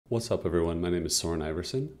What's up everyone, my name is Soren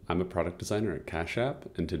Iverson. I'm a product designer at Cash App,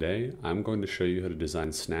 and today I'm going to show you how to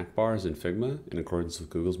design snack bars in Figma in accordance with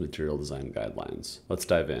Google's material design guidelines. Let's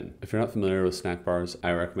dive in. If you're not familiar with snack bars,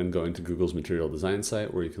 I recommend going to Google's material design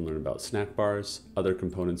site where you can learn about snack bars, other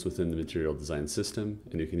components within the material design system,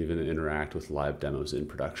 and you can even interact with live demos in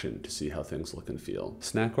production to see how things look and feel.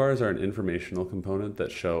 Snack bars are an informational component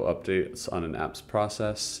that show updates on an app's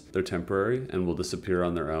process. They're temporary and will disappear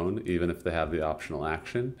on their own even if they have the optional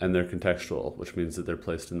action. And they're contextual, which means that they're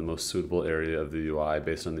placed in the most suitable area of the UI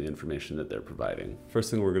based on the information that they're providing. First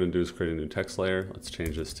thing we're going to do is create a new text layer. Let's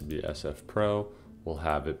change this to be SF Pro. We'll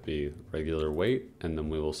have it be regular weight, and then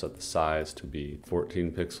we will set the size to be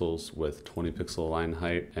 14 pixels with 20 pixel line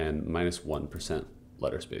height and -1%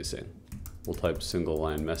 letter spacing. We'll type single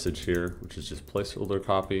line message here, which is just placeholder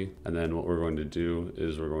copy. And then what we're going to do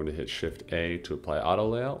is we're going to hit Shift A to apply auto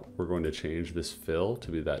layout. We're going to change this fill to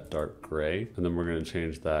be that dark gray. And then we're going to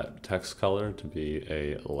change that text color to be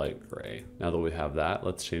a light gray. Now that we have that,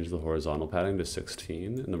 let's change the horizontal padding to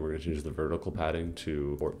 16. And then we're going to change the vertical padding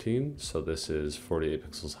to 14. So this is 48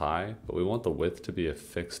 pixels high, but we want the width to be a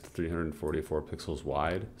fixed 344 pixels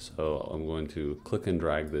wide. So I'm going to click and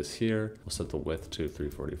drag this here. We'll set the width to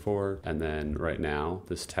 344. And then right now,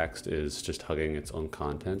 this text is just hugging its own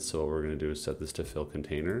content. So what we're going to do is set this to fill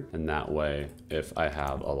container. And that way, if I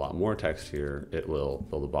have a lot more text here, it will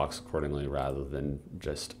fill the box accordingly rather than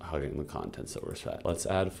just hugging the contents that were set. Let's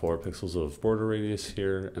add 4 pixels of border radius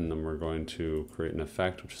here. And then we're going to create an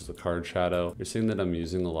effect, which is the card shadow. You're seeing that I'm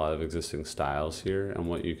using a lot of existing styles here. And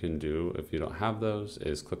what you can do if you don't have those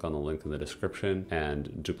is click on the link in the description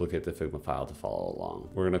and duplicate the Figma file to follow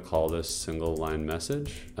along. We're going to call this single line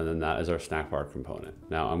message. And then that is our Snackbar component.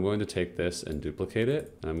 Now I'm going to take this and duplicate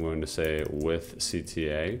it, and I'm going to say with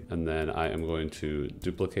CTA, and then I am going to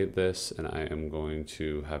duplicate this, and I am going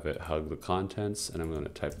to have it hug the contents, and I'm going to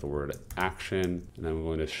type the word action, and I'm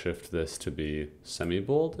going to shift this to be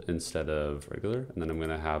semi-bold instead of regular, and then I'm going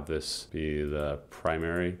to have this be the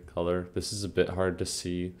primary color. This is a bit hard to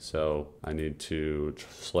see, so I need to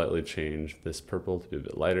slightly change this purple to be a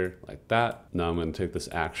bit lighter, like that. Now I'm going to take this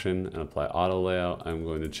action and apply auto layout. I'm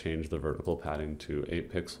going to change the vertical padding to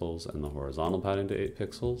 8 pixels and the horizontal padding to 8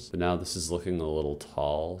 pixels. But now this is looking a little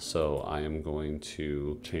tall, so I am going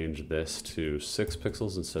to change this to 6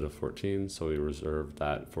 pixels instead of 14. So we reserve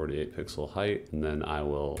that 48 pixel height, and then I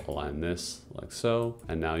will align this like so.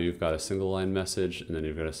 And now you've got a single line message, and then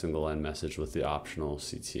you've got a single line message with the optional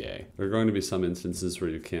CTA. There are going to be some instances where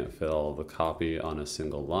you can't fit all of the copy on a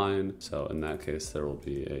single line. So in that case, there will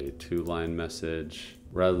be a 2-line message.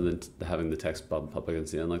 Rather than having the text bump up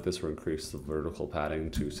against the end like this, we'll increase the vertical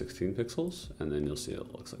padding to 16 pixels, and then you'll see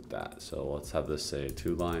it looks like that. So let's have this say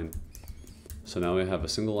 2-line. So now we have a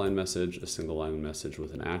single line message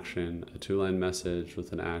with an action, a 2-line message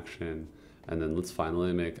with an action, and then let's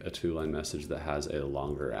finally make a 2-line message that has a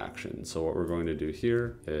longer action. So what we're going to do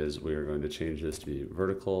here is we are going to change this to be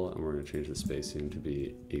vertical, and we're going to change the spacing to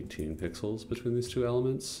be 18 pixels between these two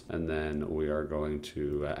elements. And then we are going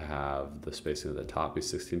to have the spacing at the top be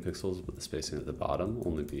 16 pixels, but the spacing at the bottom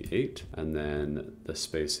only be 8. And then the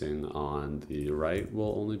spacing on the right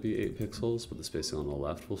will only be 8 pixels, but the spacing on the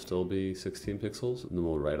left will still be 16 pixels. And then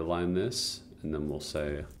we'll right align this, and then we'll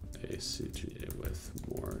say a CTA with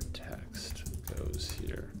more text goes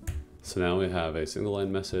here. So now we have a single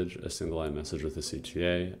line message with a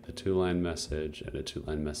CTA, a 2-line message, and a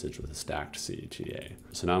 2-line message with a stacked CTA.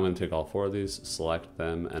 So now I'm going to take all 4 of these, select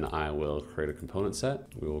them, and I will create a component set.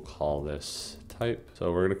 We will call this type.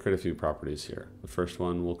 So we're going to create a few properties here. The first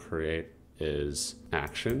one we'll create is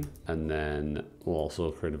action, and then we'll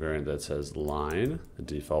also create a variant that says line. The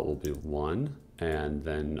default will be 1. And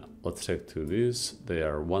then let's take 2 of these. They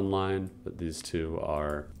are 1-line, but these 2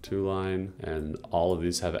 are 2-line, and all of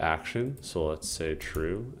these have action. So let's say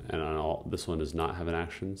true, and this one does not have an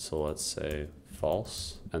action. So let's say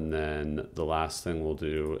false. And then the last thing we'll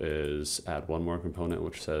do is add one more component,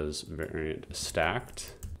 which says variant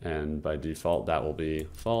stacked. And by default, that will be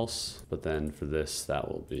false. But then for this, that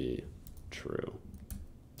will be true.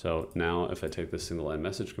 So now if I take this single line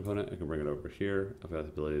message component, I can bring it over here. I've got the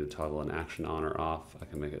ability to toggle an action on or off. I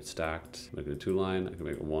can make it stacked, make it a 2-line. I can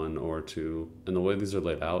make it 1 or 2. And the way these are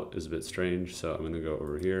laid out is a bit strange. So I'm going to go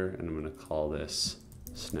over here and I'm going to call this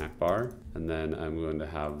Snackbar. And then I'm going to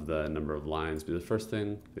have the number of lines be the first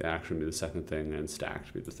thing, the action be the second thing, and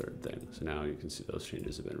stacked be the third thing. So now you can see those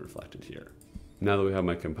changes have been reflected here. Now that we have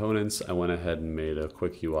my components, I went ahead and made a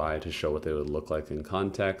quick UI to show what they would look like in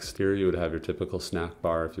context. Here you would have your typical snack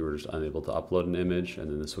bar if you were just unable to upload an image, and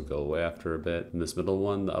then this would go away after a bit. In this middle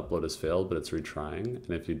one, the upload has failed, but it's retrying. And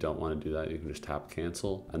if you don't want to do that, you can just tap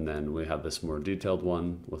cancel. And then we have this more detailed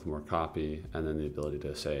one with more copy, and then the ability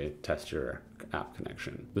to say, test your app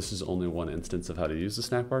connection. This is only one instance of how to use the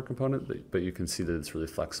Snackbar component, but you can see that it's really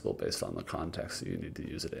flexible based on the context that you need to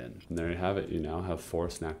use it in. And there you have it. You now have 4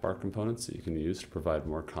 Snackbar components that you can use to provide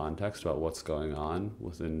more context about what's going on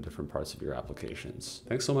within different parts of your applications.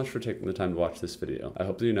 Thanks so much for taking the time to watch this video. I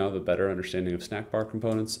hope that you now have a better understanding of Snackbar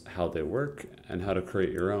components, how they work, and how to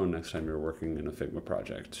create your own next time you're working in a Figma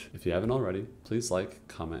project. If you haven't already, please like,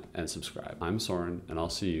 comment, and subscribe. I'm Soren, and I'll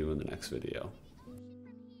see you in the next video.